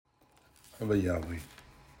Abba Yahweh,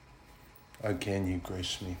 again you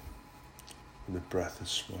grace me with the breath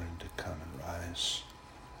this morning to come and rise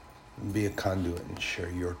and be a conduit and share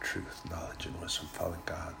your truth, knowledge, and wisdom. Father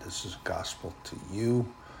God, this is gospel to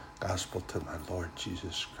you, gospel to my Lord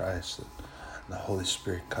Jesus Christ, that the Holy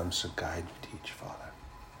Spirit comes to guide and teach, Father.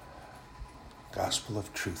 Gospel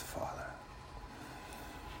of truth, Father.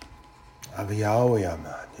 Abba Yahweh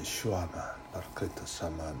Aman, Yeshua Aman, Barketas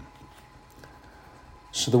Aman.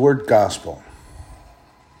 So the word gospel,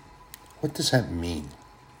 what does that mean?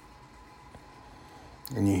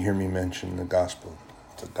 And you hear me mention the gospel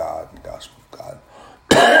to God, the gospel of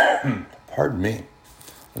God. Pardon me.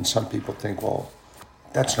 And some people think, well,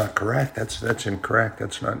 that's not correct. That's incorrect.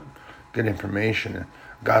 That's not good information.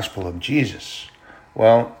 Gospel of Jesus.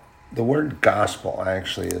 Well, the word gospel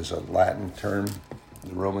actually is a Latin term.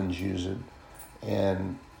 The Romans use it.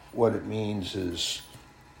 And what it means is,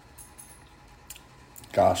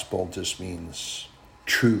 gospel just means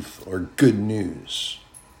truth or good news.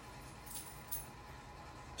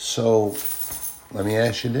 So let me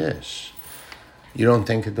ask you this. You don't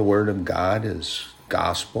think that the word of God is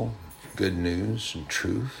gospel, good news, and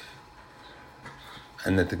truth?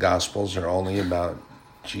 And that the gospels are only about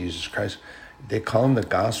Jesus Christ? They call them the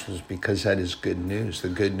gospels because that is good news. The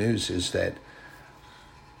good news is that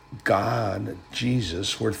God,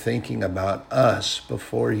 Jesus, were thinking about us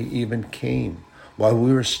before he even came. While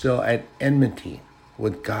we were still at enmity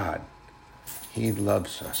with God, he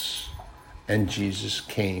loves us. And Jesus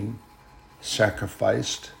came,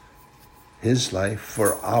 sacrificed his life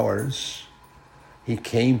for ours. He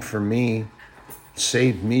came for me,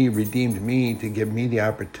 saved me, redeemed me, to give me the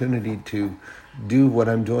opportunity to do what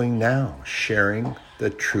I'm doing now, sharing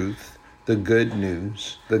the truth, the good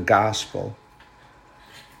news, the gospel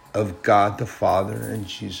of God the Father and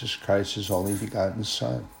Jesus Christ, his only begotten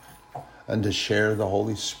Son, and to share the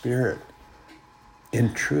Holy Spirit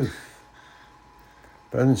in truth.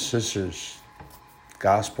 Brothers and sisters,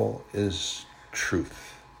 gospel is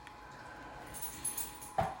truth.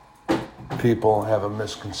 People have a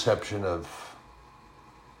misconception of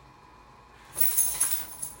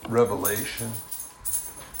Revelation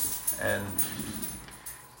and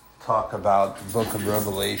talk about the book of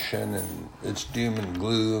Revelation and its doom and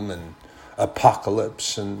gloom and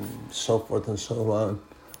apocalypse and so forth and so on.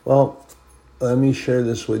 Well, let me share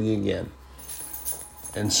this with you again.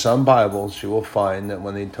 In some Bibles, you will find that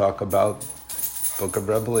when they talk about book of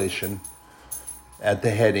Revelation, at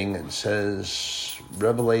the heading it says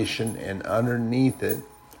Revelation, and underneath it,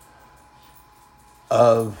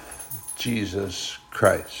 of Jesus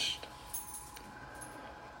Christ.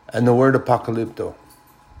 And the word apocalypto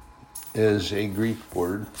is a Greek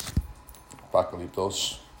word,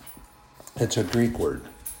 apocalyptos. It's a Greek word,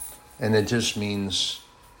 and it just means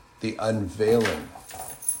the unveiling.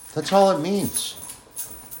 That's all it means.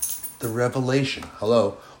 The revelation.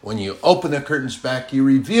 Hello. When you open the curtains back, you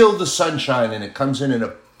reveal the sunshine, and it comes in and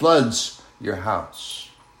it floods your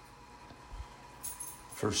house.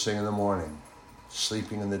 First thing in the morning,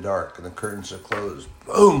 sleeping in the dark, and the curtains are closed.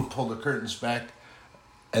 Boom, pull the curtains back,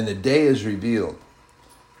 and the day is revealed.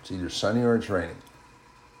 It's either sunny or it's raining.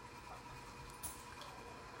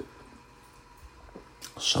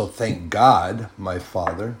 So thank God, my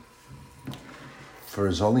Father, for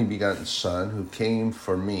his only begotten Son, who came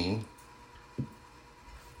for me.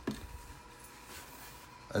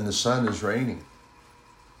 And the sun is raining.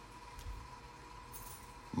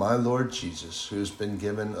 My Lord Jesus, who has been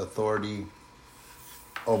given authority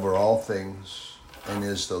over all things, and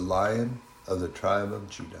is the Lion of the tribe of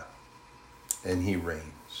Judah. And he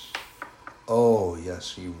reigns. Oh,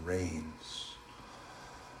 yes, he reigns.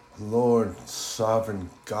 Lord, sovereign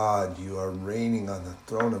God, you are reigning on the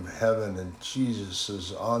throne of heaven, and Jesus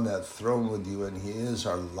is on that throne with you, and he is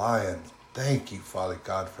our Lion. Thank you, Father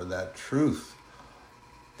God, for that truth.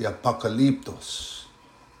 The apocalyptos,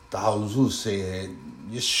 the hauzuse,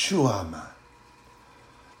 Yeshua, man.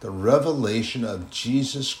 The revelation of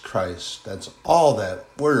Jesus Christ. That's all that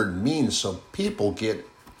word means. So people get,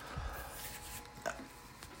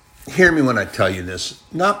 hear me when I tell you this,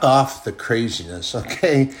 knock off the craziness,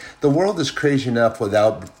 okay? The world is crazy enough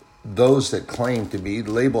without those that claim to be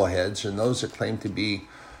label heads and those that claim to be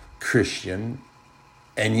Christian,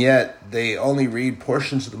 and yet they only read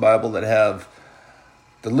portions of the Bible that have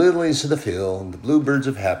the lilies of the field, the bluebirds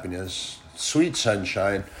of happiness, sweet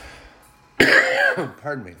sunshine,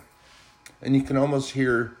 pardon me. And you can almost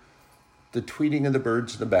hear the tweeting of the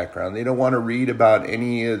birds in the background. They don't want to read about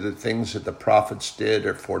any of the things that the prophets did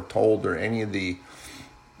or foretold, or any of the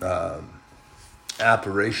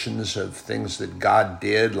apparitions of things that God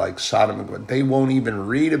did, like Sodom and Gomorrah. They won't even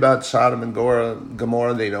read about Sodom and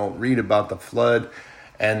Gomorrah. They don't read about the flood.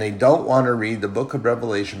 And they don't want to read the book of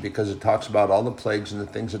Revelation because it talks about all the plagues and the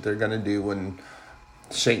things that they're going to do when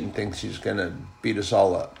Satan thinks he's going to beat us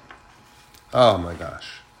all up. Oh my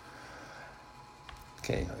gosh.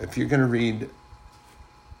 Okay, if you're going to read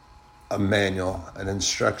a manual, an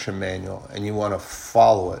instruction manual, and you want to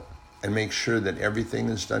follow it and make sure that everything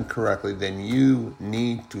is done correctly, then you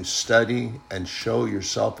need to study and show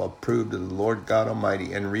yourself approved to the Lord God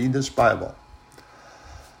Almighty and read this Bible.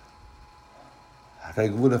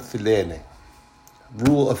 Regula filene,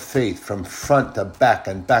 rule of faith from front to back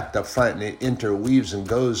and back to front, and it interweaves and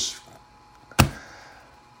goes.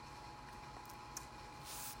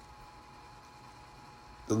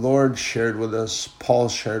 The Lord shared with us, Paul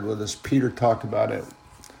shared with us, Peter talked about it.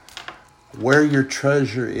 Where your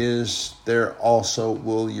treasure is, there also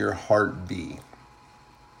will your heart be.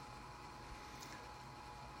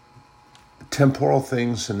 Temporal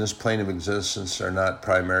things in this plane of existence are not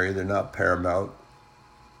primary, they're not paramount.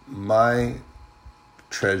 My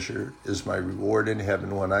treasure is my reward in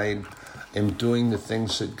heaven when I am doing the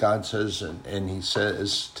things that God says, and he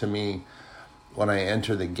says to me when I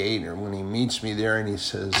enter the gate, or when he meets me there and he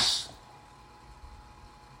says,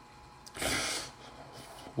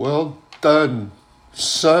 "Well done,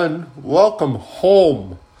 son, welcome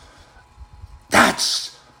home."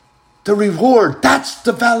 That's the reward. That's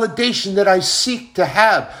the validation that I seek to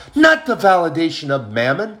have, not the validation of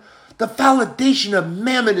mammon. The validation of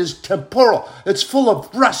mammon is temporal. It's full of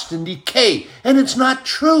rust and decay, and it's not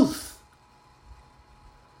truth.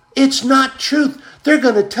 It's not truth. They're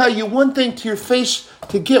going to tell you one thing to your face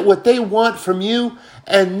to get what they want from you,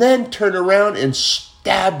 and then turn around and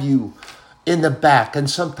stab you in the back, and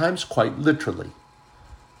sometimes quite literally.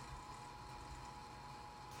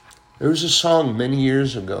 There was a song many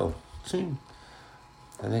years ago. I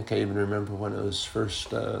think I even remember when it was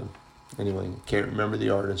first... Anyway, can't remember the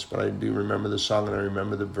artist, but I do remember the song and I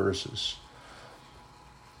remember the verses.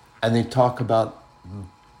 And they talk about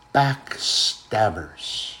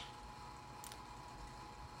backstabbers.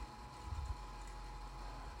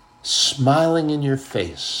 Smiling in your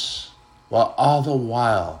face, while all the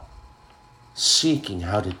while seeking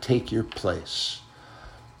how to take your place.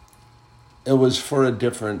 It was for a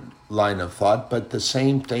different line of thought, but the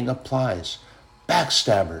same thing applies.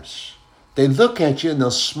 Backstabbers. They look at you and they'll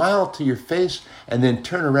smile to your face and then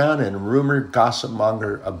turn around and rumor, gossip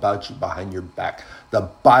monger about you behind your back. The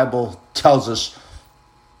Bible tells us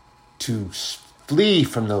to flee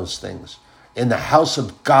from those things. In the house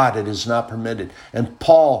of God, it is not permitted. And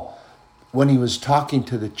Paul, when he was talking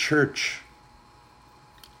to the church,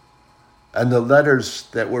 and the letters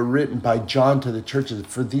that were written by John to the churches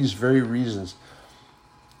for these very reasons,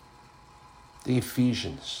 the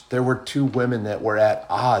Ephesians, there were two women that were at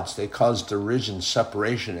odds. They caused derision,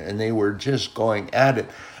 separation, and they were just going at it.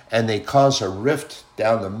 And they caused a rift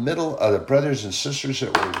down the middle of the brothers and sisters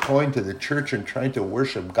that were going to the church and trying to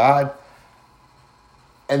worship God.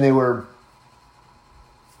 And they were,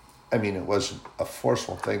 it wasn't a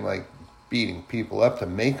forceful thing like beating people up to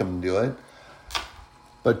make them do it.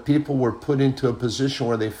 But people were put into a position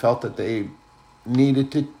where they felt that they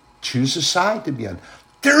needed to choose a side to be on.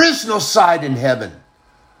 There is no side in heaven.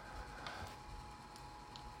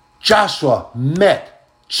 Joshua met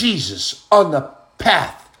Jesus on the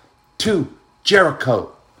path to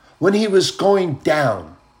Jericho when he was going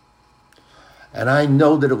down. And I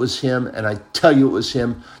know that it was him, and I tell you it was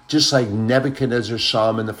him, just like Nebuchadnezzar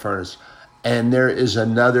saw him in the furnace. And there is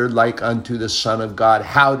another like unto the Son of God.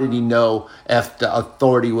 How did he know if the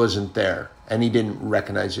authority wasn't there? And he didn't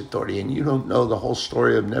recognize the authority. And you don't know the whole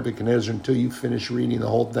story of Nebuchadnezzar until you finish reading the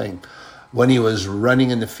whole thing. When he was running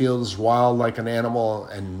in the fields wild like an animal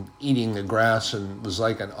and eating the grass and was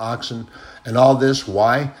like an oxen. And all this,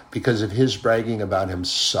 why? Because of his bragging about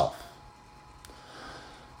himself.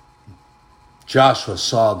 Joshua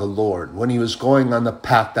saw the Lord when he was going on the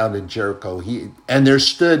path down to Jericho. And there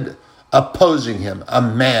stood opposing him a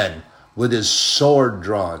man with his sword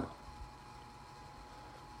drawn.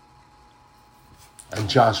 And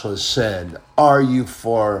Joshua said, "Are you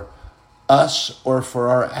for us or for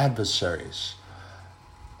our adversaries?"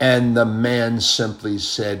 And the man simply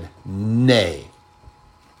said, "Nay."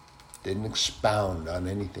 Didn't expound on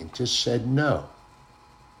anything, just said, "No,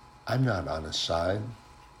 I'm not on a side."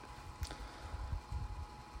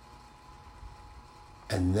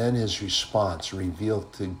 And then his response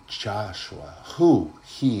revealed to Joshua who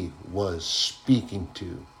he was speaking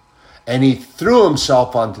to And he threw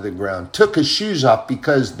himself onto the ground, took his shoes off,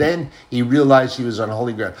 because then he realized he was on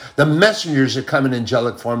holy ground. The messengers that come in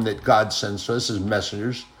angelic form that God sends to us as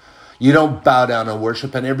messengers, you don't bow down and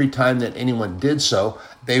worship. And every time that anyone did so,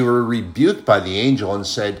 they were rebuked by the angel and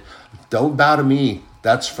said, don't bow to me.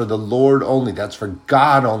 That's for the Lord only. That's for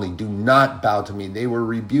God only. Do not bow to me. They were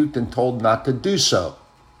rebuked and told not to do so.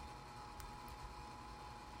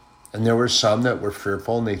 And there were some that were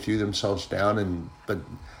fearful and they threw themselves down, but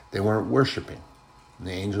they weren't worshiping. And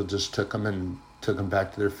the angel just took them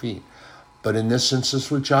back to their feet. But in this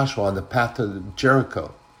instance with Joshua on the path to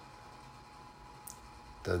Jericho,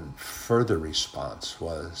 the further response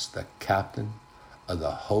was the captain of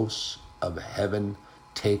the hosts of heaven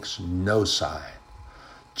takes no side.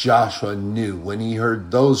 Joshua knew when he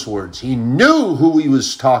heard those words, he knew who he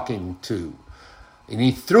was talking to. And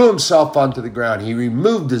he threw himself onto the ground. He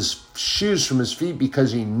removed his shoes from his feet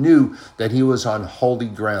because he knew that he was on holy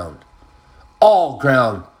ground. All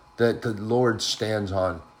ground that the Lord stands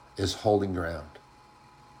on is holy ground.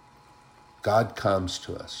 God comes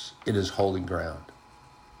to us. It is holy ground.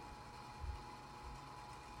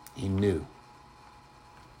 He knew.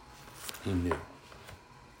 He knew.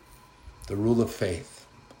 The rule of faith,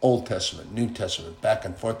 Old Testament, New Testament, back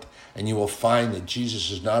and forth, and you will find that Jesus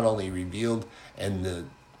is not only revealed in the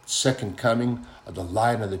second coming of the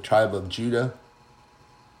Lion of the tribe of Judah,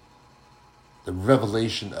 the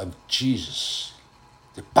revelation of Jesus,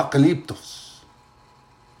 the Apocalyptos.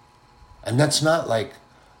 And that's not like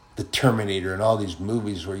the Terminator and all these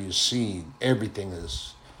movies where you see everything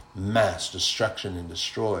is mass destruction and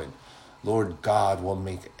destroyed. Lord God will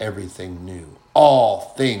make everything new. All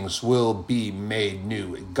things will be made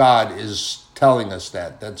new. God is telling us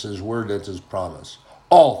that. That's his word, that's his promise.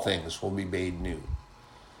 All things will be made new.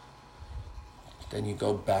 Then you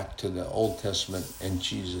go back to the Old Testament and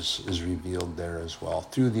Jesus is revealed there as well.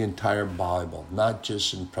 Through the entire Bible, not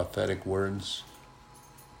just in prophetic words,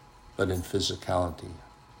 but in physicality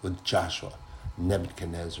with Joshua,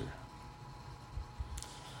 Nebuchadnezzar.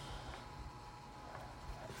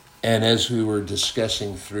 And as we were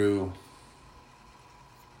discussing through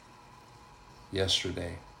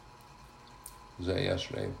yesterday, was that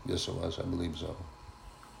yesterday? Yes, it was. I believe so.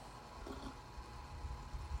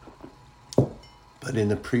 But in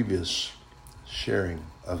the previous sharing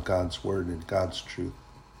of God's word and God's truth,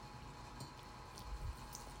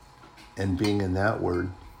 and being in that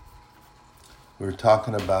word, we were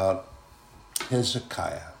talking about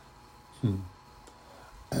Hezekiah.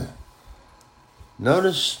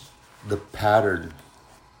 Notice the pattern,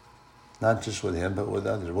 not just with him, but with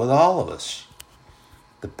others, with all of us.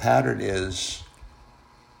 The pattern is,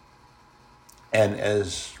 and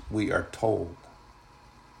as we are told,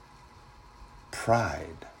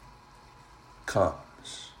 pride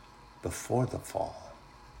comes before the fall.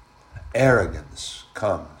 Arrogance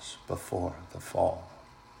comes before the fall.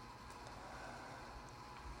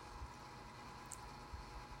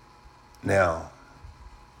 Now,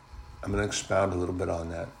 I'm going to expound a little bit on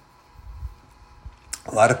that.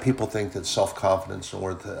 A lot of people think that self-confidence and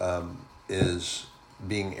worth is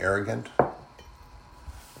being arrogant.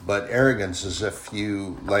 But arrogance is if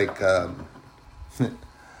you like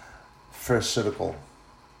pharisaical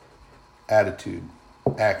attitude,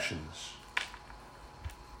 actions.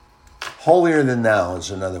 Holier than thou is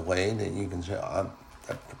another way that you can say, God,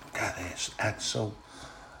 they act so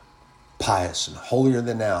pious and holier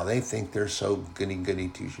than thou. They think they're so goody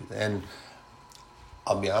two-shoes. And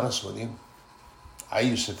I'll be honest with you, I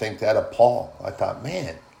used to think that of Paul. I thought,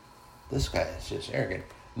 man, this guy is just arrogant.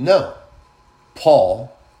 No,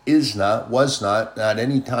 Paul was not at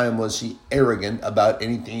any time was he arrogant about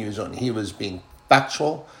anything he was doing. He was being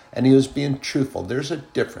factual and he was being truthful. There's a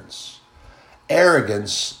difference.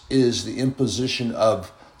 Arrogance is the imposition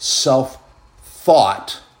of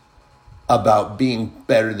self-thought about being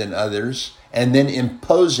better than others and then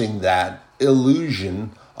imposing that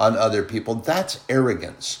illusion on other people. That's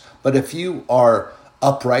arrogance. But if you are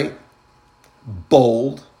upright,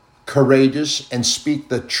 bold, courageous, and speak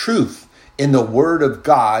the truth in the word of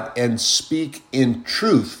God and speak in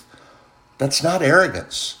truth, that's not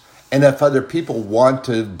arrogance. And if other people want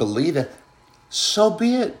to believe it, so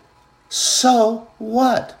be it. So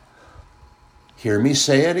what? Hear me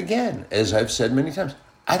say it again, as I've said many times.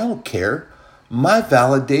 I don't care. My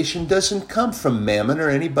validation doesn't come from Mammon or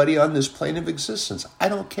anybody on this plane of existence. I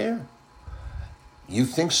don't care. You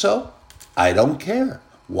think so? I don't care.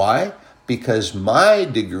 Why? Because my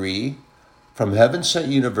degree from Heaven Sent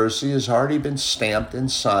University has already been stamped and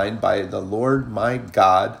signed by the Lord my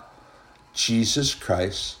God, Jesus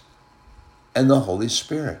Christ, and the Holy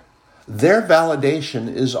Spirit. Their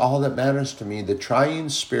validation is all that matters to me. The triune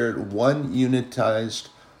spirit, one unitized,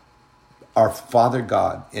 our Father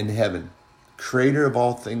God in heaven, creator of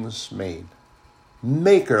all things made,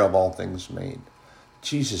 maker of all things made.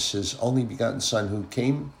 Jesus, his only begotten Son, who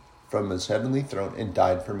came from his heavenly throne and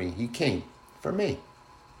died for me. He came for me.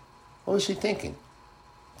 What was he thinking?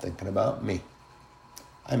 Thinking about me.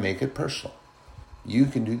 I make it personal. You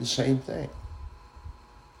can do the same thing.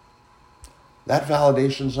 That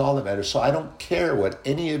validation is all that matters. So I don't care what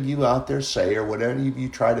any of you out there say or what any of you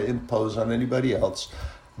try to impose on anybody else.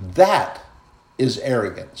 That is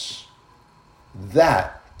arrogance.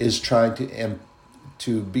 That is trying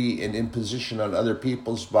to be an imposition on other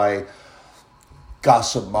people's by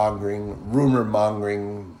gossip mongering, rumor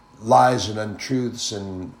mongering, lies and untruths.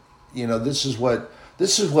 And, this is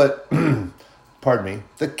what, pardon me,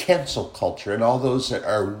 the cancel culture and all those that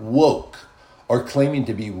are woke or claiming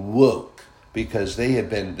to be woke, because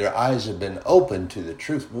their eyes have been opened to the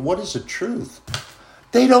truth. Well, what is the truth?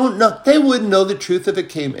 They don't know. They wouldn't know the truth if it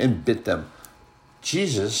came and bit them.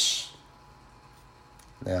 Jesus,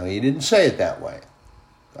 now he didn't say it that way.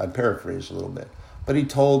 I paraphrase a little bit. But he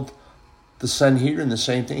told the Sanhedrin the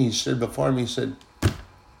same thing. He stood before him. He said,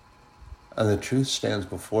 and the truth stands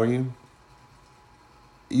before you.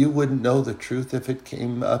 You wouldn't know the truth if it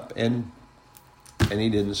came up and he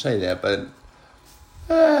didn't say that, but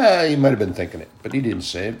he might have been thinking it, but he didn't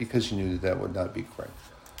say it because he knew that would not be correct.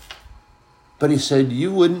 But he said,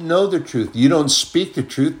 you wouldn't know the truth. You don't speak the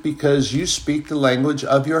truth because you speak the language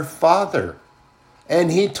of your father.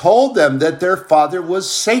 And he told them that their father was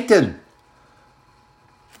Satan.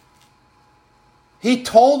 He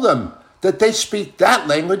told them that they speak that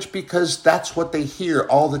language because that's what they hear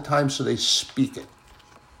all the time, so they speak it.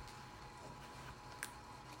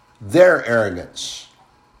 Their arrogance.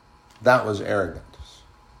 That was arrogance.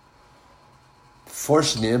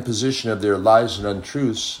 Forcing the imposition of their lies and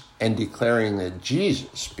untruths and declaring that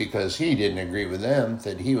Jesus, because he didn't agree with them,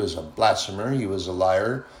 that he was a blasphemer, he was a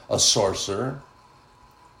liar, a sorcerer.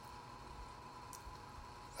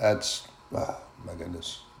 That's, oh my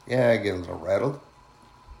goodness. Yeah, I get a little rattled.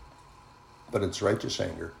 But it's righteous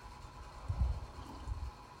anger.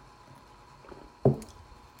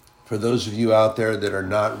 For those of you out there that are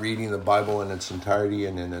not reading the Bible in its entirety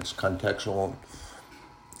and in its contextual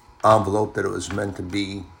envelope that it was meant to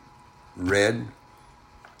be read,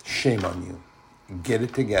 shame on you. Get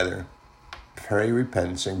it together, pray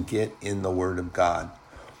repentance, and get in the Word of God.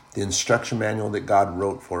 The instruction manual that God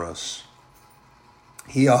wrote for us.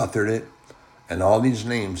 He authored it, and all these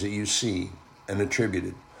names that you see and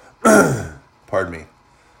attributed, pardon me,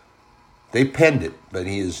 they penned it, but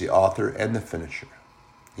he is the author and the finisher.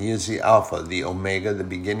 He is the Alpha, the Omega, the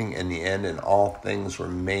beginning and the end, and all things were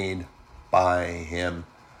made by him.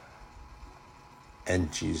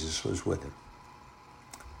 And Jesus was with him.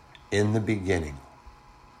 In the beginning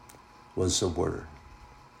was the Word.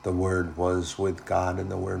 The Word was with God, and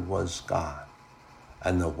the Word was God.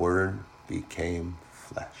 And the Word became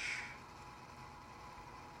flesh.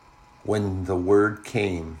 When the Word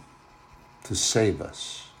came to save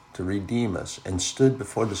us, to redeem us, and stood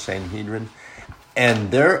before the Sanhedrin,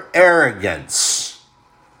 and their arrogance,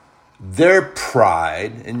 their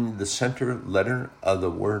pride, and the center letter of the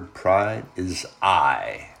word pride is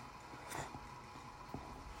I.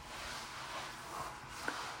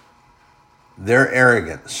 Their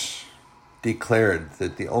arrogance declared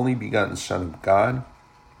that the only begotten Son of God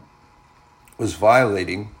was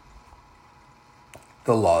violating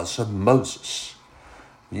the laws of Moses.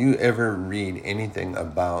 You ever read anything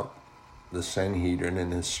about the Sanhedrin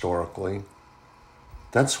and historically?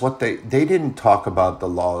 That's what they didn't talk about the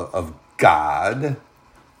law of God.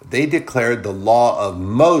 They declared the law of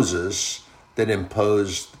Moses that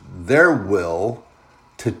imposed their will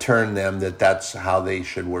to turn them that's how they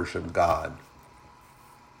should worship God.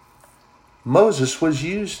 Moses was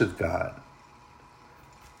used of God.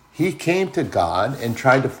 He came to God and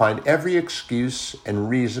tried to find every excuse and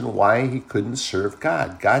reason why he couldn't serve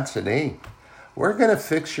God. God said, hey, we're going to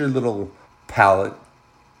fix your little palate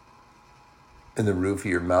in the roof of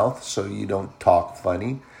your mouth so you don't talk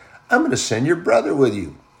funny. I'm going to send your brother with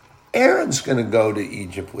you. Aaron's going to go to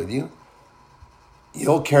Egypt with you.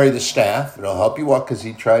 You'll carry the staff and it'll help you walk, because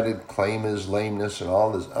he tried to claim his lameness and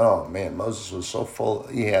all this. Oh man, Moses was so full.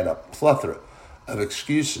 He had a plethora of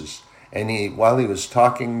excuses. And while he was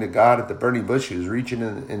talking to God at the burning bush, he was reaching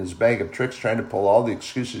in his bag of tricks, trying to pull all the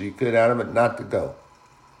excuses he could out of it not to go.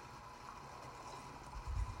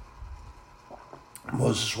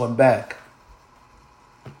 Moses went back.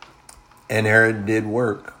 And Aaron did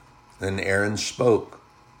work. And Aaron spoke.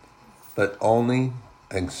 But only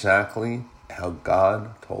exactly how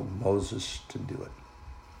God told Moses to do it.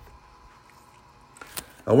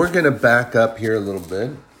 Now we're going to back up here a little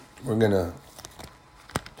bit. We're going to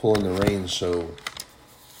pull in the reins so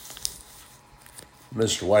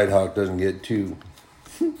Mr. Whitehawk doesn't get too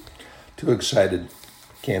excited.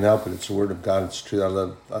 Can't help it. It's the word of God. It's true. I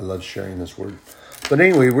love sharing this word. But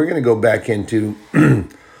anyway, we're going to go back into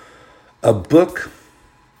a book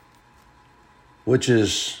which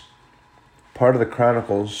is part of the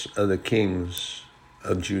Chronicles of the Kings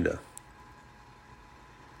of Judah.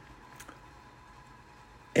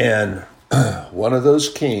 And one of those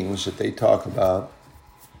kings that they talk about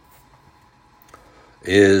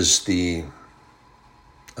is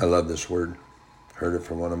I love this word, heard it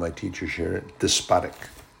from one of my teachers here, despotic.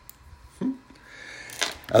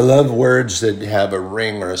 I love words that have a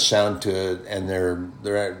ring or a sound to it, and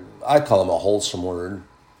they're I call them a wholesome word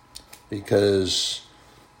because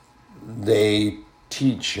they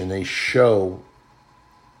teach and they show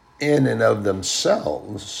in and of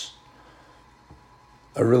themselves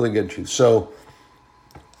a really good truth. So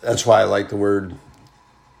that's why I like the word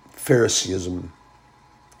Pharisaism,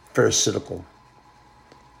 pharisaical,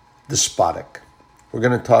 despotic. We're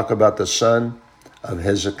going to talk about the son of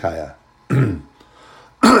Hezekiah.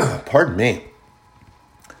 Pardon me.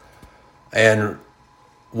 And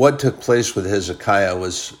what took place with Hezekiah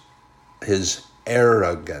was his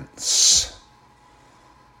arrogance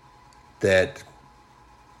that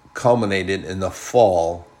culminated in the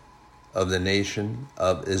fall of the nation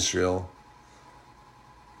of Israel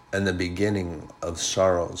and the beginning of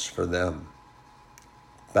sorrows for them,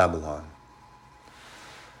 Babylon.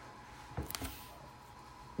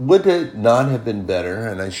 Would it not have been better,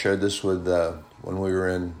 and I shared this with when we were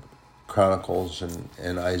in Chronicles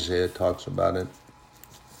and Isaiah talks about it,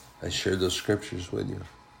 I shared those scriptures with you.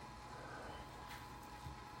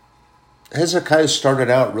 Hezekiah started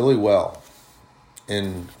out really well.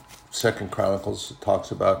 In 2 Chronicles, it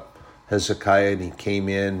talks about Hezekiah, and he came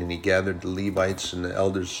in and he gathered the Levites and the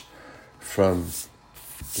elders from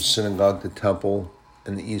the synagogue, the temple,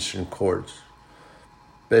 and the eastern courts.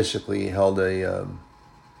 Basically, he held a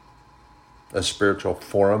spiritual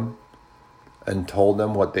forum and told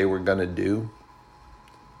them what they were going to do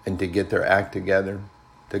and to get their act together,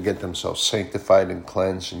 to get themselves sanctified and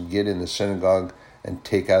cleansed and get in the synagogue and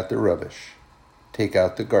take out the rubbish, take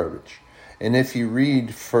out the garbage. And if you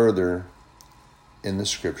read further in the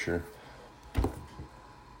scripture,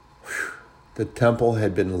 the temple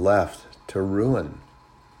had been left to ruin.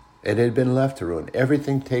 It had been left to ruin.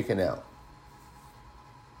 Everything taken out.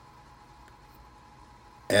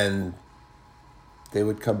 And they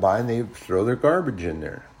would come by and they would throw their garbage in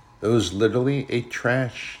there. It was literally a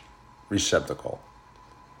trash receptacle.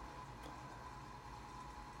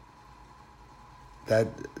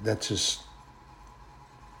 That's just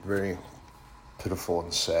very pitiful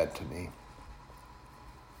and sad to me.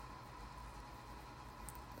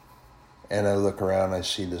 And I look around, I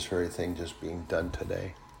see this very thing just being done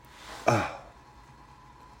today.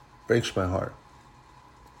 Breaks my heart.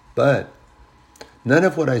 But none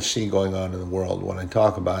of what I see going on in the world, when I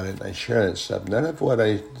talk about it and I share that stuff, none of what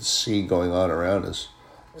I see going on around us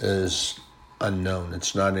is unknown.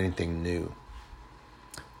 It's not anything new.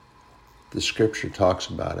 The scripture talks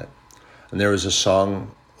about it. And there was a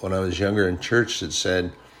song when I was younger in church that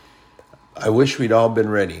said, I wish we'd all been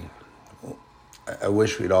ready. I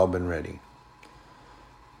wish we'd all been ready.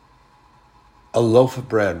 A loaf of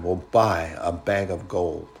bread will buy a bag of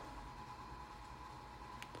gold.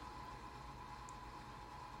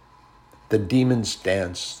 The demons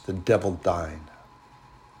danced, the devil died.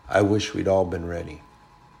 I wish we'd all been ready.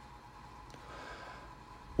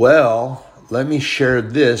 Well, let me share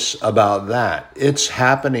this about that. It's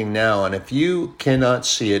happening now, and if you cannot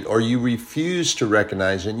see it, or you refuse to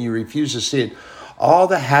recognize it, and you refuse to see it, all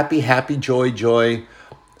the happy, joy,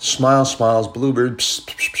 smiles, bluebirds,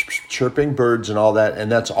 chirping birds and all that,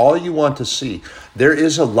 and that's all you want to see. There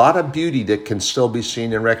is a lot of beauty that can still be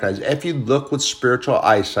seen and recognized. If you look with spiritual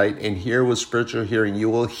eyesight and hear with spiritual hearing, you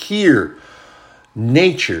will hear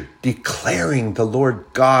nature declaring the Lord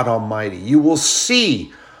God Almighty. You will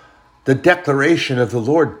see the declaration of the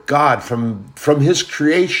Lord God from his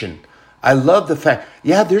creation. I love the fact,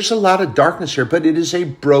 there's a lot of darkness here, but it is a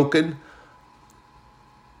broken,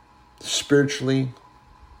 spiritually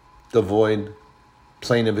devoid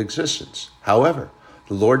plane of existence. However,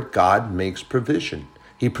 the Lord God makes provision.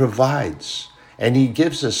 He provides, and he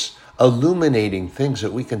gives us illuminating things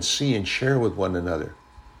that we can see and share with one another.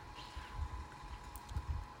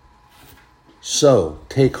 So,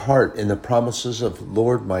 take heart in the promises of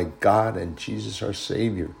Lord my God and Jesus our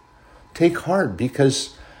Savior. Take heart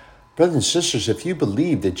because, Brothers and sisters, if you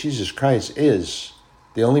believe that Jesus Christ is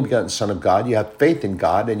the only begotten Son of God, you have faith in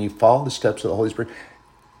God, and you follow the steps of the Holy Spirit,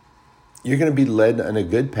 you're going to be led on a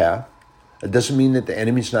good path. It doesn't mean that the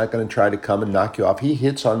enemy's not going to try to come and knock you off. He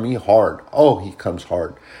hits on me hard. Oh, he comes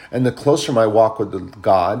hard. And the closer my walk with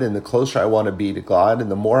God, and the closer I want to be to God, and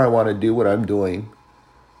the more I want to do what I'm doing,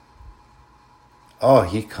 oh,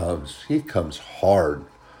 he comes. He comes hard.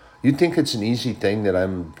 You think it's an easy thing that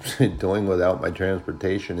I'm doing without my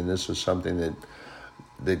transportation, and this is something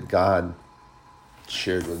that God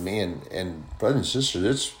shared with me. And brothers and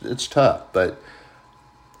sisters, it's tough, but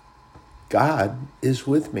God is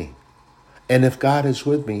with me. And if God is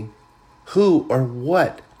with me, who or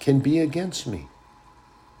what can be against me?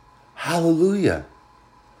 Hallelujah.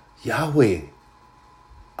 Yahweh.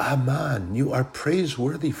 Amen. You are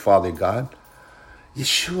praiseworthy, Father God.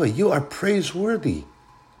 Yeshua, you are praiseworthy.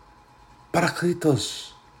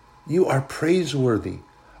 Parakletos, you are praiseworthy.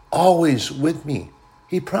 Always with me.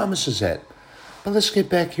 He promises that. But let's get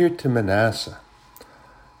back here to Manasseh,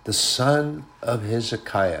 the son of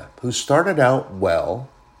Hezekiah, who started out well,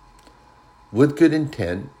 with good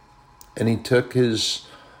intent, and he took his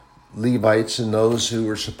Levites and those who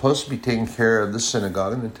were supposed to be taking care of the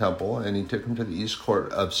synagogue and the temple, and he took them to the east court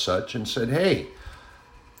of such and said, hey,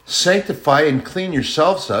 sanctify and clean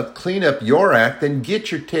yourselves up, clean up your act, and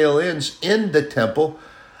get your tail ends in the temple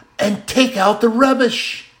and take out the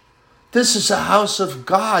rubbish. This is a house of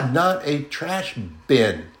God, not a trash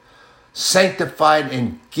bin. Sanctified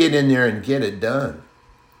and get in there and get it done.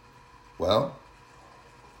 Well,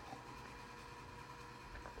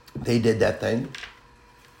 they did that thing,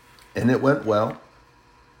 and it went well.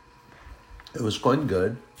 It was going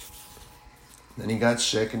good. Then he got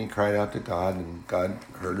sick, and he cried out to God, and God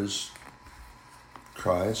heard his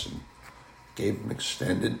cries and gave him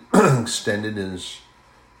extended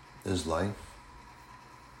his life.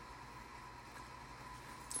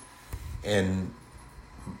 And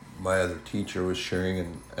my other teacher was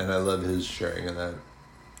sharing, and I love his sharing of that.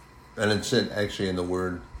 And it's actually in the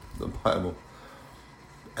Word, the Bible.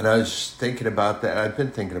 And I was thinking about that. I've been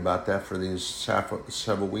thinking about that for these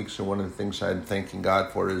several weeks. And one of the things I'm thanking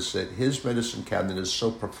God for is that his medicine cabinet is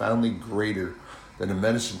so profoundly greater than the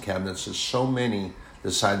medicine cabinets that so many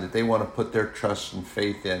decide that they want to put their trust and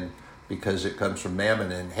faith in because it comes from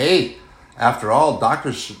mammon. And hey, after all,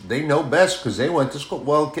 doctors, they know best because they went to school.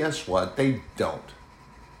 Well, guess what? They don't.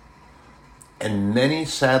 And many,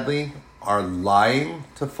 sadly, are lying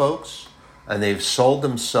to folks, and they've sold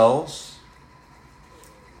themselves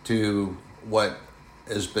to what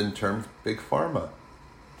has been termed big pharma.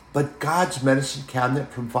 But God's medicine cabinet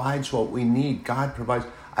provides what we need. God provides.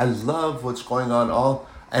 I love what's going on.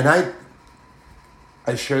 And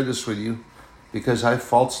I share this with you because I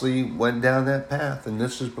falsely went down that path. And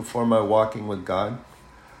this is before my walking with God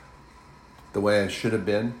the way I should have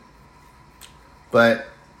been. But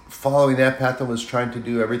following that path, I was trying to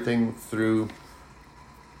do everything through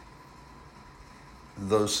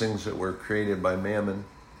those things that were created by mammon.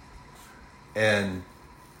 And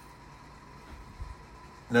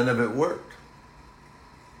none of it worked.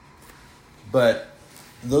 But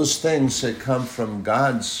those things that come from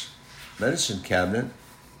God's medicine cabinet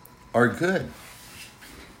are good.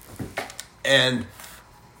 And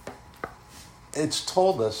it's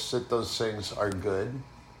told us that those things are good.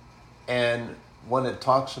 And when it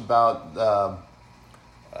talks about,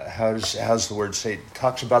 how's the word say? It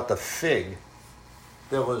talks about the fig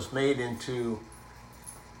that was made into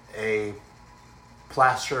a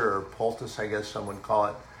plaster or poultice, I guess some would call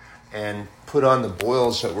it, and put on the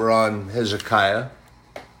boils that were on Hezekiah.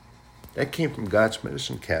 That came from God's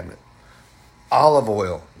medicine cabinet. Olive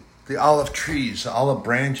oil, the olive trees, the olive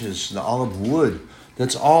branches, the olive wood,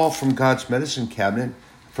 that's all from God's medicine cabinet,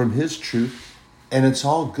 from his truth, and it's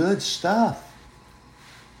all good stuff.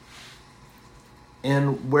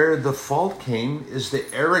 And where the fault came is the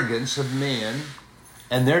arrogance of man,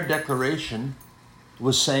 and their declaration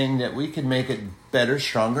was saying that we could make it better,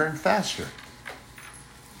 stronger, and faster.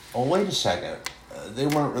 Oh, wait a second. They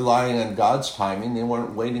weren't relying on God's timing. They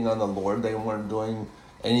weren't waiting on the Lord. They weren't doing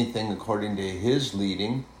anything according to his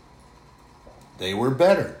leading. They were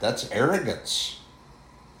better. That's arrogance.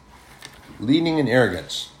 Leading in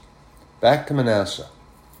arrogance. Back to Manasseh.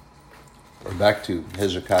 Or back to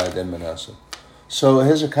Hezekiah, then Manasseh. So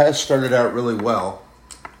Hezekiah started out really well.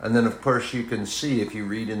 And then, of course, you can see if you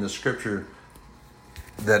read in the scripture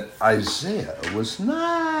that Isaiah was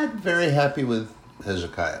not very happy with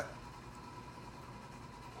Hezekiah.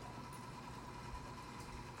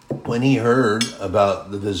 When he heard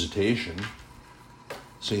about the visitation,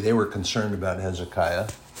 see, they were concerned about Hezekiah.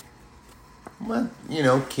 Well,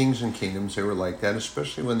 kings and kingdoms, they were like that,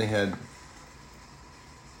 especially when they had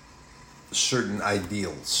certain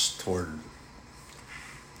ideals toward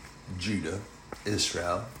Judah,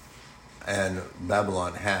 Israel, and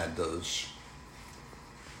Babylon had those.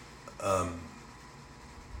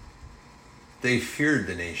 They feared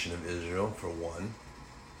the nation of Israel, for one,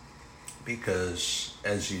 because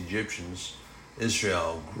as the Egyptians,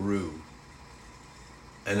 Israel grew,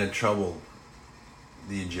 and it troubled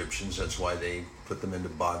the Egyptians. That's why they put them into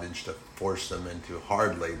bondage, to force them into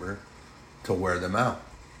hard labor, to wear them out.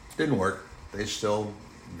 Didn't work. They still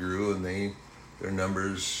grew, and their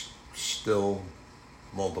numbers still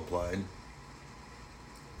multiplied.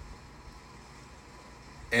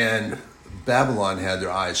 And Babylon had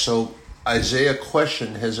their eyes. So Isaiah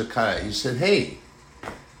questioned Hezekiah. He said, "Hey,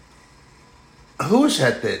 who is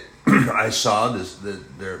that I saw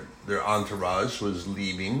their entourage was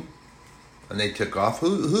leaving, and they took off?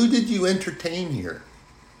 Who did you entertain here?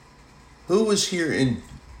 Who was here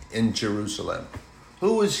in Jerusalem?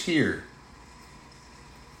 Who was here?"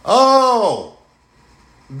 "Oh,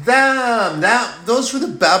 those were the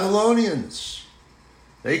Babylonians.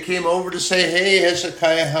 They came over to say, 'Hey,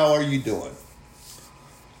 Hezekiah, how are you doing?'"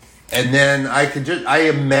 And then I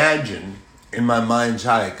imagine in my mind's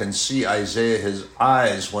eye, I can see Isaiah, his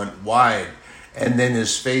eyes went wide, and then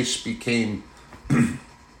his face became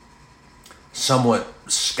somewhat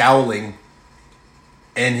scowling,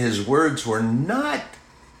 and his words were not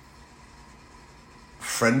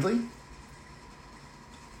friendly.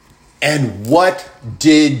 "And what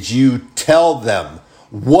did you tell them?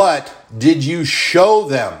 What did you show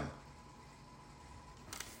them?"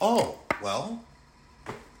 "Oh, well,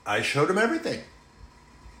 I showed them everything."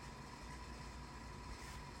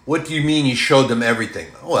 "What do you mean you showed them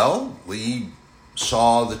everything?" "Well, we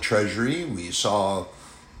saw the treasury. We saw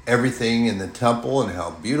everything in the temple and how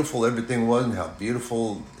beautiful everything was and how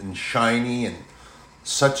beautiful and shiny and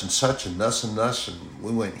such and thus and thus. And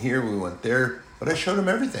we went here, we went there. But I showed them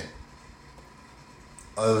everything."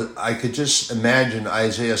 I could just imagine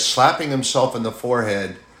Isaiah slapping himself in the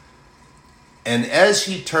forehead. And as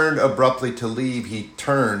he turned abruptly to leave, he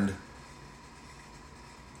turned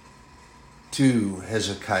to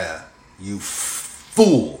Hezekiah. "You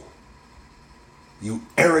fool, you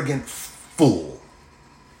arrogant fool."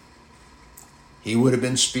 He would have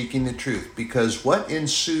been speaking the truth, because what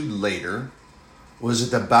ensued later was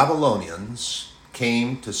that the Babylonians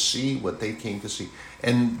came to see what they came to see.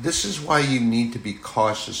 And this is why you need to be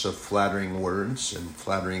cautious of flattering words and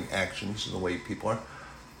flattering actions and the way people are.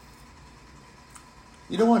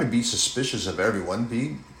 You don't want to be suspicious of everyone.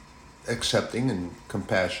 Be accepting and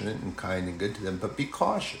compassionate and kind and good to them, but be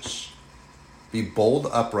cautious. Be bold,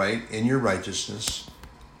 upright in your righteousness,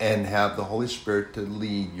 and have the Holy Spirit to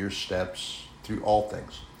lead your steps through all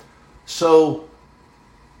things. So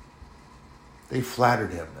they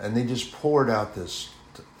flattered him, and they just poured out this.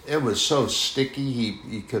 It was so sticky,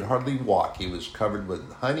 he could hardly walk. He was covered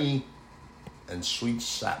with honey and sweet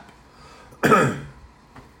sap. Pardon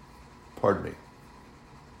me.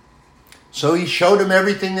 So he showed them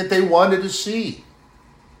everything that they wanted to see.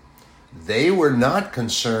 They were not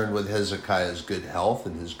concerned with Hezekiah's good health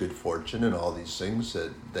and his good fortune and all these things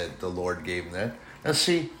that the Lord gave him that. Now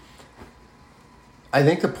see, I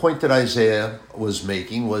think the point that Isaiah was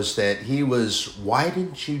making was that why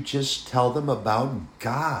didn't you just tell them about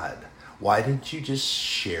God? Why didn't you just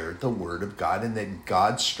share the word of God and that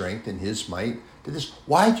God's strength and his might did this?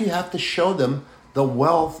 Why did you have to show them the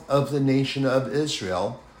wealth of the nation of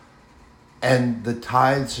Israel and the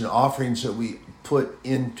tithes and offerings that we put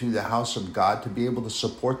into the house of God to be able to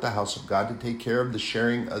support the house of God, to take care of the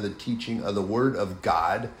sharing of the teaching of the word of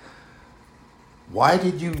God? Why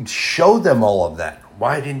did you show them all of that?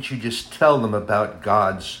 Why didn't you just tell them about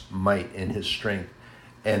God's might and his strength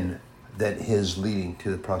and that his leading to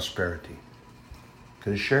the prosperity?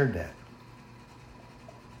 Could have shared that.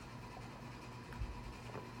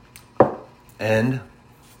 And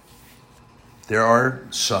there are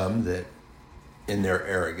some that in their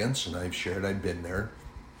arrogance, and I've been there,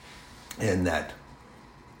 in that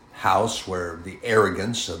house where the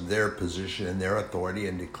arrogance of their position and their authority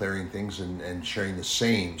and declaring things and sharing the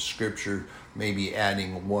same scripture, maybe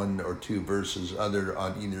adding one or two verses other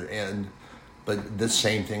on either end, but the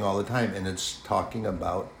same thing all the time. And it's talking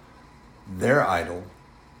about their idol,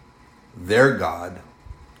 their God,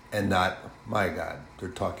 and not my God. They're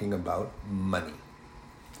talking about money.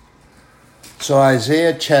 So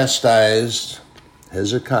Isaiah chastised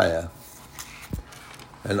Hezekiah,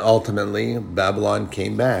 and ultimately Babylon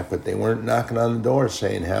came back, but they weren't knocking on the door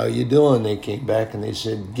saying, "How you doing?" They came back and they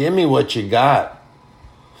said, "Give me what you got.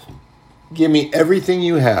 Give me everything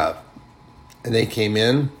you have, And they came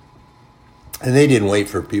in, and they didn't wait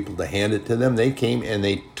for people to hand it to them. They came and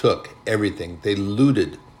they took everything. They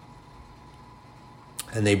looted.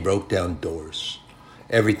 And they broke down doors.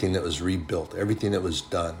 Everything that was rebuilt, everything that was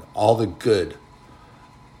done, all the good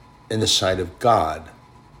in the sight of God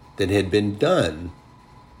that had been done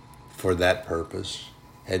for that purpose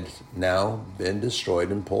had now been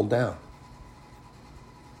destroyed and pulled down.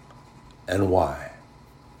 And why?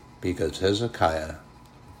 Because Hezekiah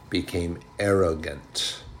became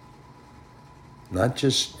arrogant.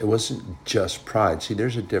 It wasn't just pride. See,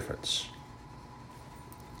 there's a difference.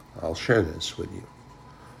 I'll share this with you.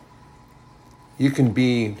 You can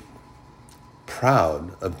be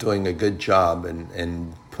proud of doing a good job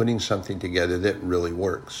and putting something together that really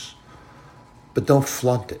works. But don't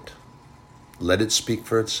flaunt it. Let it speak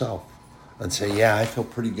for itself. And say, yeah, I feel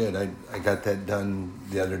pretty good. I got that done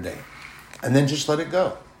the other day. And then just let it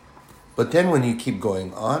go. But then when you keep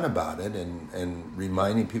going on about it and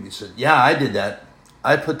reminding people, you say, yeah, I did that.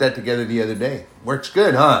 I put that together the other day. Works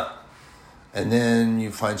good, huh? And then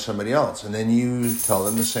you find somebody else. And then you tell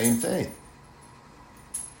them the same thing.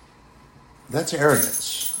 That's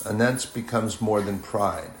arrogance. And that becomes more than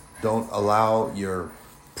pride. Don't allow your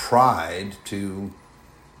pride to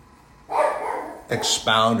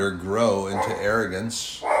expound or grow into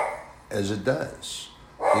arrogance as it does.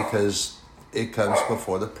 Because it comes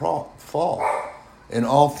before the fall in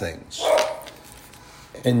all things.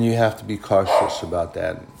 And you have to be cautious about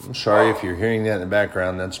that. I'm sorry if you're hearing that in the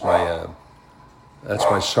background. That's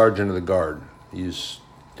my sergeant of the guard. He's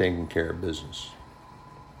taking care of business.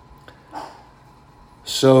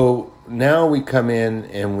 So now we come in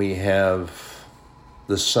and we have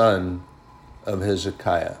the son of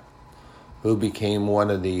Hezekiah, who became one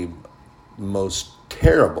of the most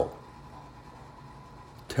terrible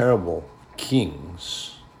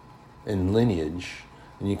kings in lineage.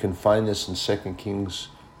 And you can find this in 2 Kings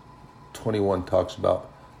 21, talks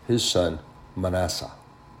about his son Manasseh.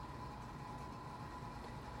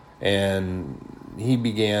 And he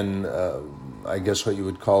began, I guess what you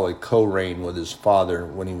would call a co-reign with his father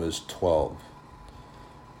when he was 12.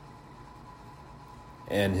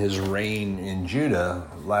 And his reign in Judah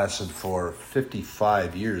lasted for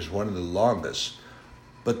 55 years, one of the longest.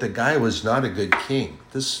 But the guy was not a good king.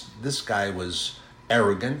 This guy was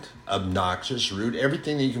arrogant, obnoxious, rude,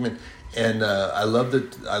 everything that you can. And I love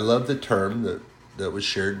the term that was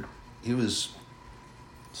shared. He was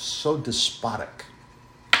so despotic.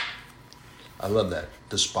 I love that,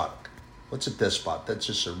 despotic. What's a despot? That's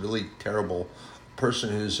just a really terrible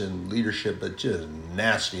person who's in leadership, but just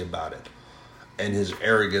nasty about it. And his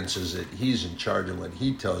arrogance is that he's in charge and what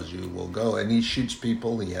he tells you will go. And he shoots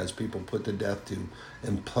people. He has people put to death to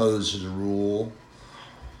impose his rule.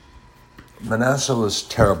 Manasseh was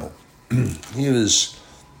terrible.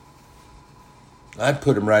 I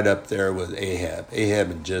put him right up there with Ahab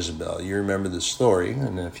and Jezebel. You remember the story,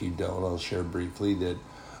 and if you don't, I'll share briefly that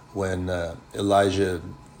when Elijah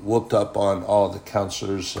whooped up on all the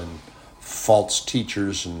counselors and false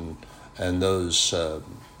teachers and those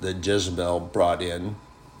that Jezebel brought in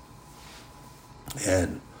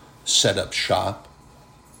and set up shop,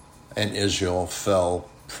 and Israel fell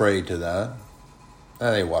prey to that.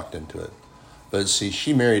 And they walked into it. But see,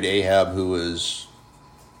 she married Ahab, who was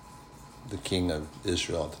the king of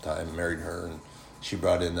Israel at the time, married her, and she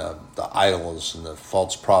brought in the idols and the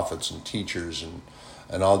false prophets and teachers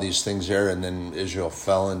and all these things there, and then Israel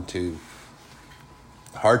fell into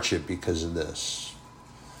hardship because of this.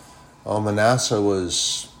 Manasseh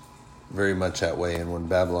was very much that way, and when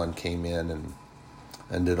Babylon came in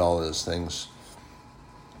and did all those things,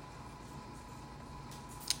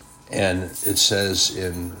 and it says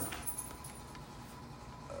in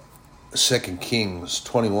 2 Kings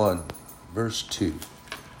 21, verse 2,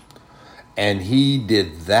 and he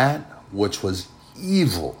did that which was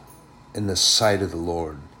evil in the sight of the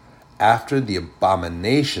Lord, after the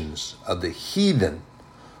abominations of the heathen,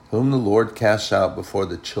 whom the Lord cast out before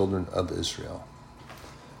the children of Israel.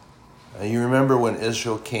 Now you remember when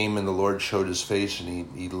Israel came and the Lord showed his face and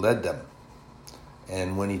he led them.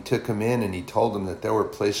 And when he took them in and he told them that there were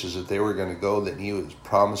places that they were going to go, that he was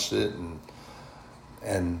promised it,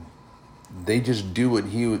 and they just do what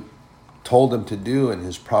he told them to do, and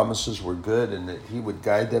his promises were good, and that he would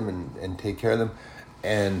guide them and take care of them.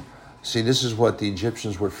 And see, this is what the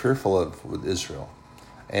Egyptians were fearful of with Israel.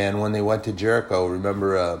 And when they went to Jericho,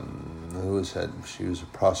 remember who was that? She was a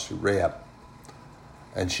prostitute, Rahab,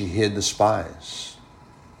 and she hid the spies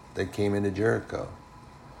that came into Jericho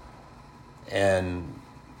and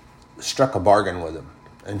struck a bargain with them.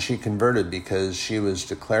 And she converted because she was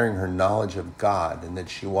declaring her knowledge of God and that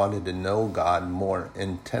she wanted to know God more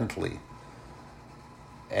intently.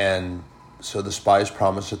 And so the spies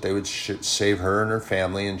promised that they would save her and her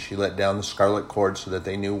family, and she let down the scarlet cord so that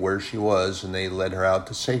they knew where she was, and they led her out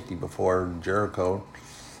to safety before Jericho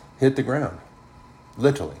hit the ground,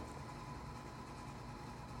 literally.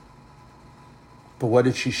 But what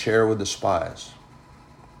did she share with the spies?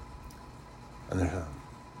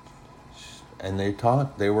 And they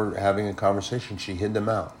talked. They were having a conversation. She hid them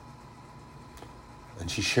out. And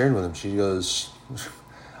she shared with them. She goes,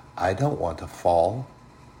 I don't want to fall.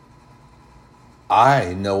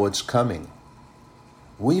 I know what's coming.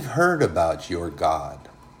 We've heard about your God.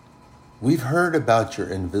 We've heard about your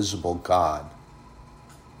invisible God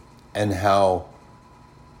and how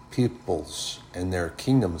peoples and their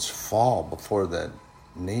kingdoms fall before the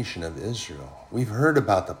nation of Israel. We've heard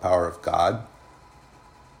about the power of God.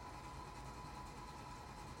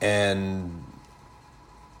 And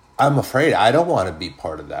I'm afraid I don't want to be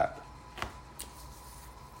part of that.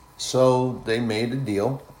 So they made a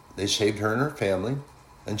deal. They saved her and her family.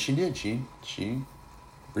 And she did. She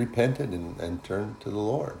repented and turned to the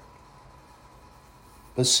Lord.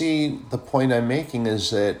 But see, the point I'm making is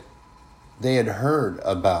that they had heard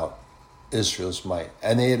about Israel's might.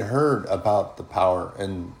 And they had heard about the power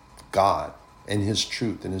and God and his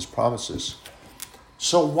truth and his promises.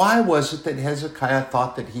 So why was it that Hezekiah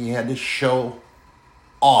thought that he had to show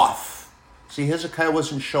off? See, Hezekiah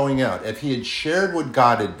wasn't showing out. If he had shared what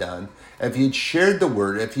God had done, if he had shared the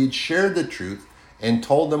word, if he had shared the truth and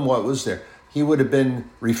told them what was there, he would have been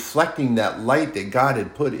reflecting that light that God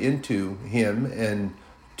had put into him and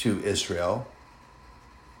to Israel.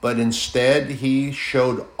 But instead, he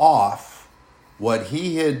showed off what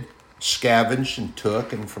he had scavenged and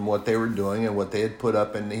took and from what they were doing and what they had put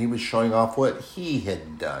up, and he was showing off what he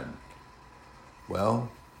had done. Well,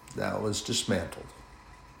 that was dismantled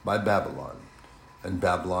by Babylon. And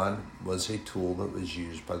Babylon was a tool that was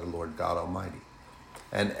used by the Lord God Almighty.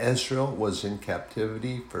 And Israel was in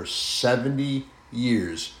captivity for 70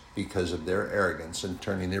 years because of their arrogance and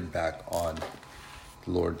turning their back on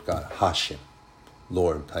the Lord God, Hashem,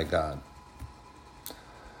 Lord thy God.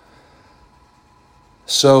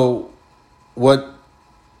 So what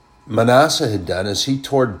Manasseh had done is he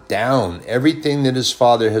tore down everything that his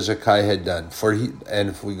father Hezekiah had done. And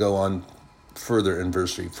if we go on further in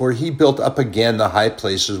verse 3, for he built up again the high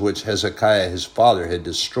places which Hezekiah his father had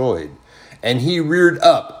destroyed. And he reared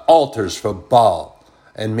up altars for Baal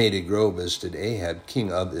and made a grove, as did Ahab,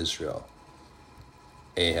 king of Israel.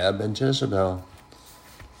 Ahab and Jezebel,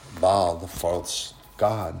 Baal, the false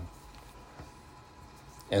god.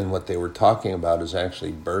 And what they were talking about is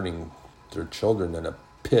actually burning their children in a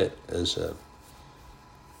pit as an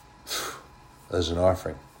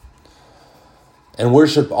offering. And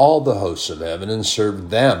worship all the hosts of heaven and serve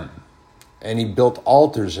them. And he built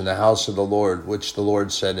altars in the house of the Lord, which the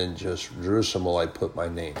Lord said, in Jerusalem will I put my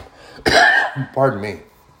name. Pardon me.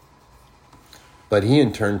 But he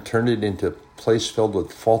in turn turned it into a place filled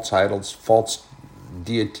with false idols, false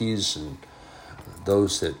deities, and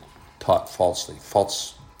those that taught falsely,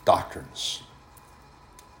 false doctrines,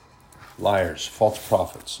 liars, false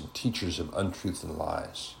prophets, and teachers of untruth and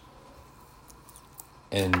lies.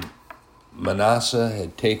 And Manasseh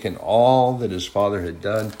had taken all that his father had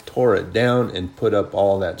done, tore it down, and put up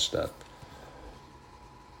all that stuff.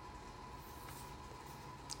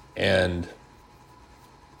 And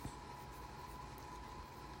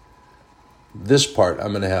this part,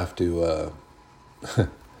 I'm going to have to...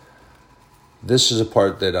 this is a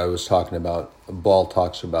part that I was talking about. Baal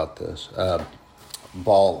talks about this.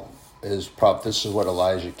 Baal is this is what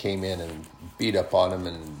Elijah came in and beat up on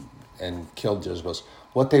him and killed Jezebel.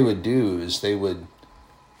 What they would do is they would,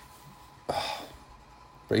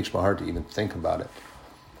 breaks my heart to even think about it,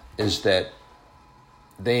 is that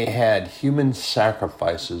they had human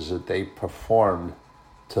sacrifices that they performed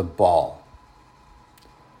to Baal.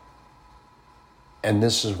 And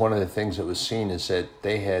this is one of the things that was seen, is that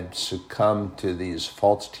they had succumbed to these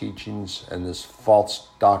false teachings and this false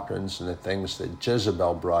doctrines and the things that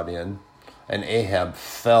Jezebel brought in, and Ahab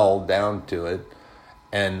fell down to it,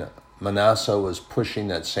 and Manasseh was pushing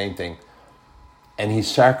that same thing, and he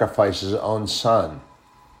sacrificed his own son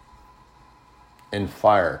in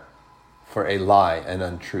fire for a lie and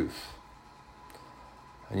untruth.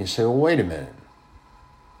 And you say, well, wait a minute.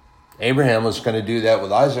 Abraham was going to do that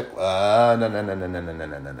with Isaac.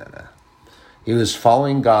 No. He was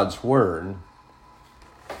following God's word,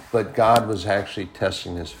 but God was actually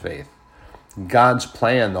testing his faith. God's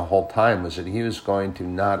plan the whole time was that he was going to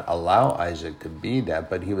not allow Isaac to be that,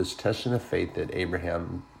 but he was testing the faith that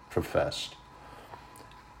Abraham professed.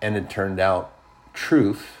 And it turned out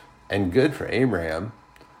truth and good for Abraham.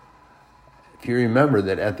 If you remember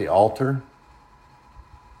that at the altar,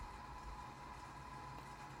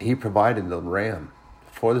 he provided the ram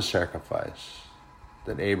for the sacrifice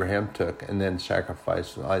that Abraham took and then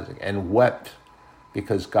sacrificed Isaac, and wept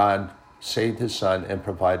because God saved his son and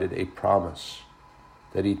provided a promise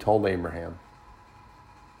that he told Abraham.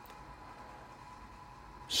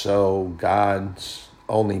 So God's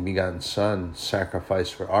only begotten son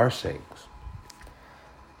sacrificed for our sakes.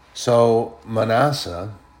 So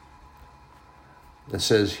Manasseh, it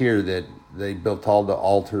says here that they built all the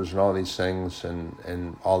altars and all these things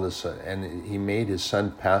and all this, and he made his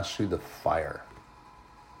son pass through the fire,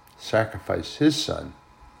 sacrificed his son,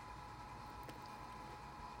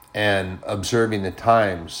 and observing the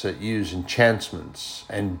times that used enchantments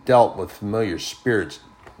and dealt with familiar spirits,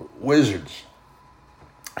 wizards.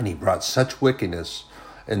 And he brought such wickedness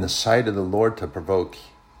in the sight of the Lord to provoke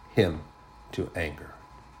him to anger.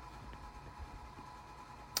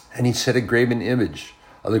 And he set a graven image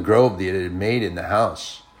of the grove that he had made in the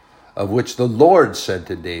house, of which the Lord said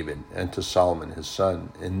to David and to Solomon his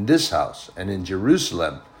son, in this house and in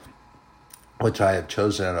Jerusalem, which I have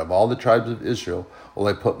chosen out of all the tribes of Israel, will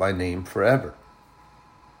I put my name forever.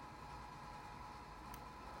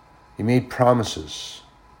 He made promises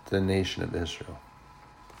to the nation of Israel,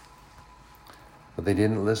 but they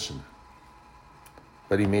didn't listen.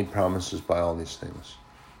 But he made promises by all these things.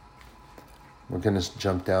 We're going to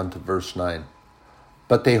jump down to verse 9.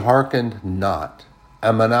 But they hearkened not,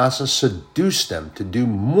 and Manasseh seduced them to do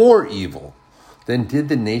more evil than did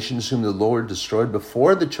the nations whom the Lord destroyed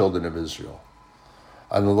before the children of Israel.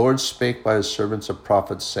 And the Lord spake by his servants the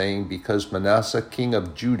prophets, saying, because Manasseh king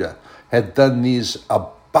of Judah had done these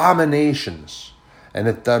abominations, and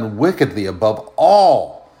hath done wickedly above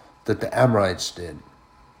all that the Amorites did,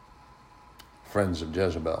 friends of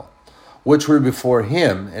Jezebel, which were before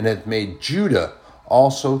him, and hath made Judah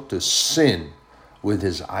also to sin with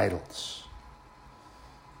his idols.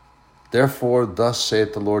 Therefore, thus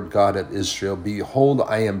saith the Lord God of Israel, behold,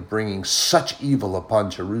 I am bringing such evil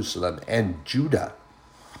upon Jerusalem and Judah,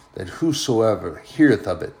 that whosoever heareth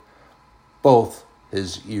of it, both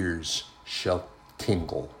his ears shall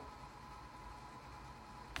tingle.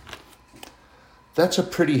 That's a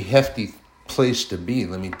pretty hefty place to be,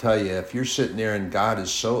 let me tell you. If you're sitting there and God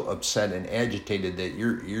is so upset and agitated that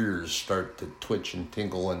your ears start to twitch and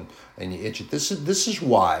tingle and you itch it. This is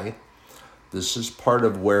why. This is part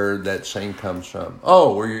of where that saying comes from.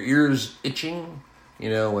 Oh, were your ears itching? You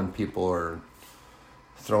know, when people are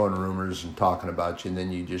throwing rumors and talking about you, and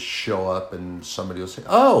then you just show up and somebody will say,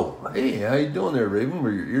 oh, hey, how you doing there, Raven?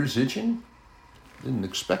 Were your ears itching? Didn't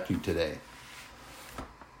expect you today.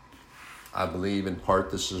 I believe in part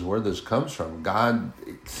this is where this comes from. God,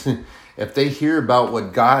 if they hear about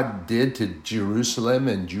what God did to Jerusalem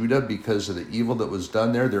and Judah because of the evil that was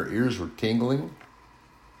done there, their ears were tingling.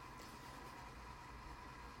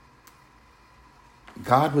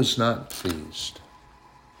 God was not pleased.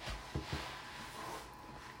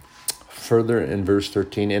 Further in verse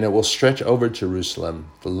 13, and it will stretch over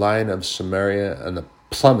Jerusalem, the line of Samaria, and the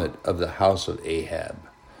plummet of the house of Ahab.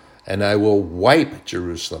 And I will wipe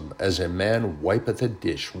Jerusalem as a man wipeth a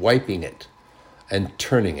dish, wiping it and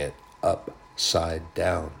turning it upside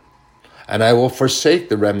down. And I will forsake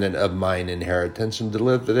the remnant of mine inheritance and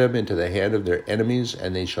deliver them into the hand of their enemies,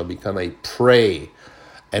 and they shall become a prey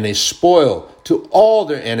and a spoil to all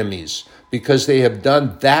their enemies, because they have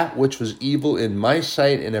done that which was evil in my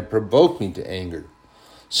sight and have provoked me to anger,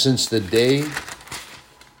 since the day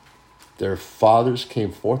their fathers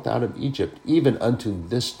came forth out of Egypt, even unto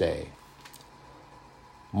this day.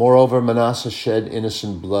 Moreover, Manasseh shed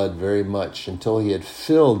innocent blood very much, until he had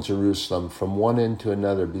filled Jerusalem from one end to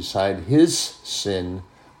another, beside his sin,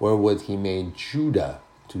 wherewith he made Judah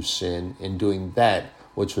to sin, in doing that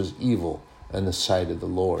which was evil in the sight of the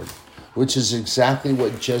Lord, which is exactly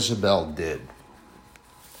what Jezebel did.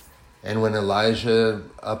 And when Elijah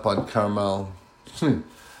up on Carmel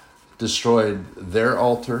destroyed their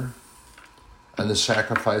altar, and the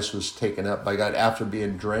sacrifice was taken up by God after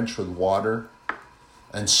being drenched with water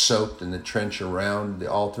and soaked in the trench around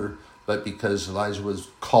the altar, but because Elijah was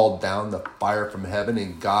called down the fire from heaven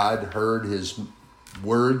and God heard his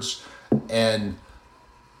words and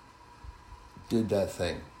did that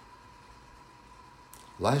thing.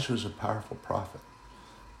 Elijah was a powerful prophet,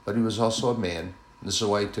 but he was also a man. This is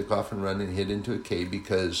why he took off and ran and hid into a cave,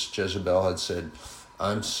 because Jezebel had said,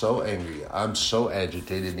 I'm so angry, I'm so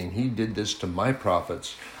agitated, and he did this to my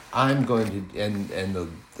prophets. I'm going to, and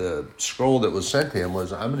the scroll that was sent to him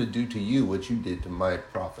was, I'm going to do to you what you did to my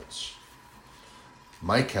prophets,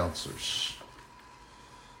 my counselors,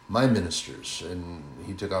 my ministers. And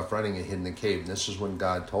he took off running and hid in the cave. And this is when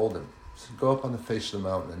God told him, he said, go up on the face of the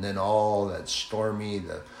mountain. And then all that stormy,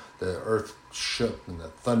 the the earth shook and the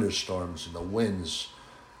thunderstorms and the winds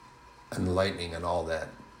and lightning and all that.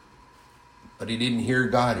 But he didn't hear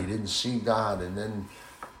God. He didn't see God. And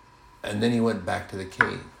then he went back to the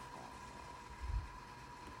cave.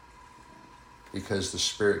 Because the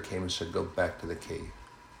Spirit came and said, go back to the cave.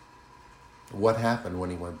 What happened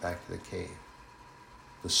when he went back to the cave?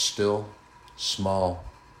 The still, small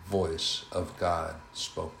voice of God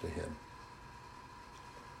spoke to him.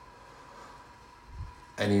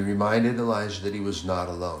 And he reminded Elijah that he was not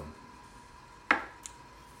alone.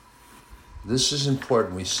 This is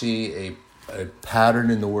important. We see a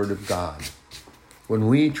pattern in the Word of God. When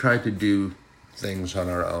we try to do things on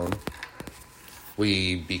our own,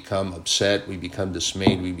 we become upset, we become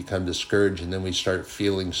dismayed, we become discouraged, and then we start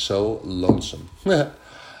feeling so lonesome.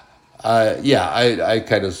 I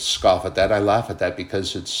kind of scoff at that. I laugh at that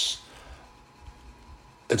because it's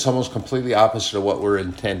almost completely opposite of what we're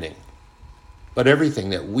intending. But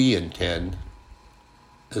everything that we intend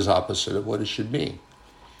is opposite of what it should be.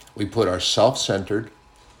 We put our self-centered,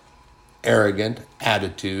 arrogant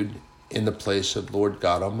attitude in the place of Lord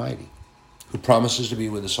God Almighty, who promises to be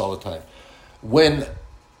with us all the time. When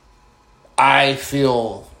I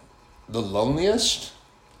feel the loneliest,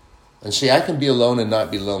 and see, I can be alone and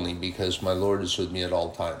not be lonely because my Lord is with me at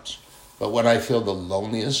all times. But when I feel the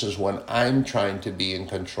loneliest is when I'm trying to be in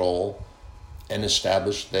control and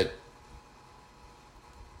establish that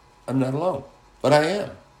I'm not alone. But I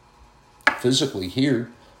am. Physically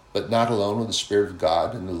here, but not alone with the Spirit of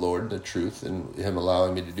God and the Lord and the truth and Him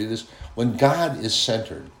allowing me to do this. When God is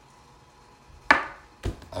centered,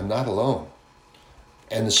 I'm not alone.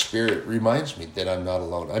 And the Spirit reminds me that I'm not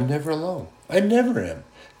alone. I'm never alone. I never am.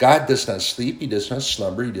 God does not sleep. He does not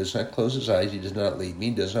slumber. He does not close his eyes. He does not leave me.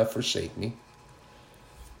 He does not forsake me.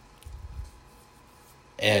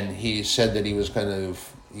 And he said that he was going to,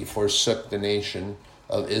 he forsook the nation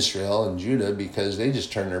of Israel and Judah because they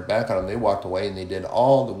just turned their back on him. They walked away and they did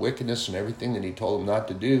all the wickedness and everything that he told them not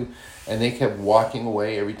to do. And they kept walking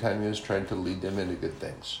away every time he was trying to lead them into good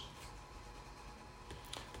things.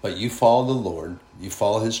 But you follow the Lord, you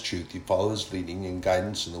follow his truth, you follow his leading and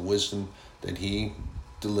guidance and the wisdom that he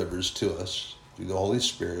delivers to us through the Holy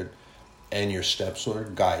Spirit, and your steps are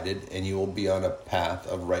guided, and you will be on a path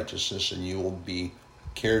of righteousness, and you will be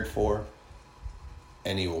cared for,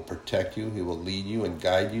 and he will protect you, he will lead you and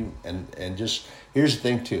guide you. And just, here's the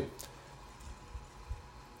thing too.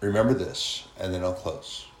 Remember this, and then I'll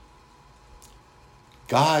close.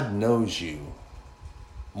 God knows you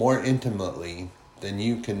more intimately than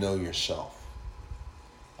you can know yourself.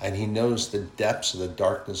 And he knows the depths of the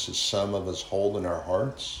darkness that some of us hold in our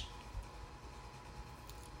hearts.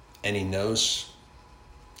 And he knows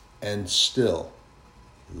and still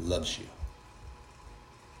loves you.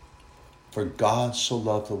 For God so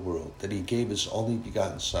loved the world that he gave his only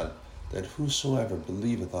begotten Son, that whosoever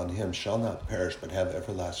believeth on him shall not perish but have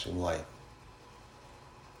everlasting life.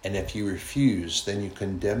 And if you refuse, then you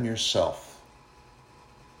condemn yourself.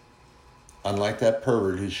 Unlike that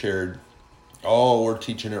pervert who shared, oh, we're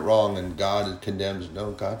teaching it wrong and God condemns.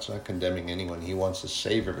 No, God's not condemning anyone. He wants to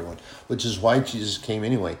save everyone, which is why Jesus came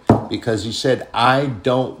anyway, because he said, I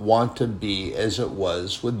don't want to be as it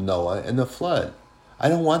was with Noah and the flood. I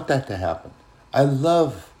don't want that to happen. I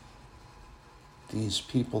love these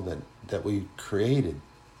people that we created.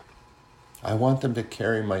 I want them to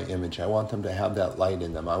carry my image. I want them to have that light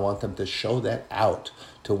in them. I want them to show that out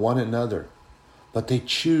to one another. But they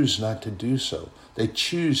choose not to do so. They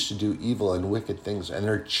choose to do evil and wicked things, and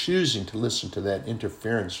they're choosing to listen to that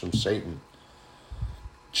interference from Satan.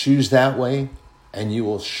 Choose that way, and you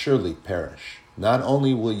will surely perish. Not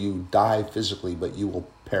only will you die physically, but you will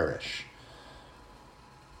perish.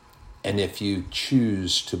 And if you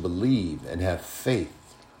choose to believe and have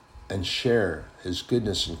faith and share his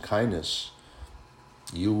goodness and kindness,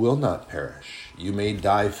 you will not perish. You may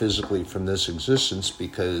die physically from this existence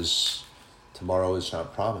because tomorrow is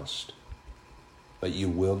not promised. But you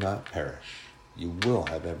will not perish. You will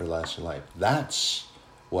have everlasting life. That's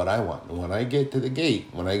what I want. And when I get to the gate,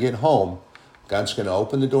 when I get home, God's going to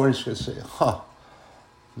open the door and he's going to say,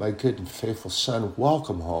 my good and faithful son,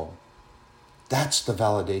 welcome home. That's the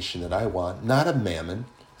validation that I want, not a mammon.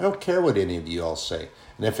 I don't care what any of you all say.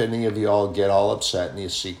 And if any of you all get all upset and you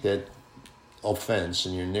seek that offense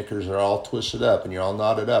and your knickers are all twisted up and you're all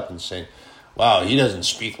knotted up and saying, wow, he doesn't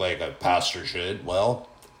speak like a pastor should. Well,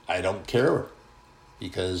 I don't care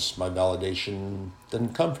because my validation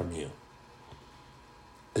didn't come from you.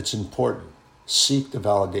 It's important. Seek the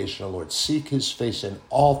validation of the Lord. Seek his face in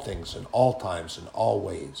all things, in all times, in all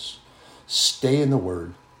ways. Stay in the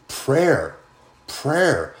word. Prayer.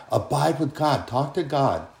 Abide with God. Talk to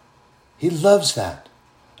God. He loves that.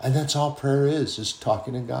 And that's all prayer is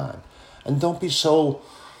talking to God. And don't be so...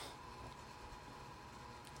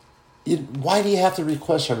 why do you have to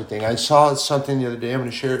request everything? I saw something the other day I'm going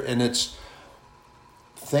to share, and it's,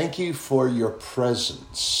 thank you for your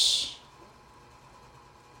presence.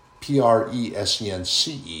 Presence,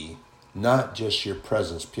 not just your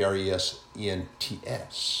presence. Presents.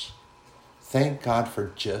 Thank God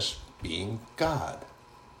for just being God.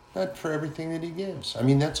 Not for everything that he gives. I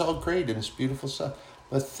mean, that's all great and it's beautiful stuff.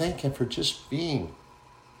 But thank him for just being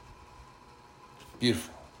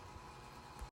beautiful.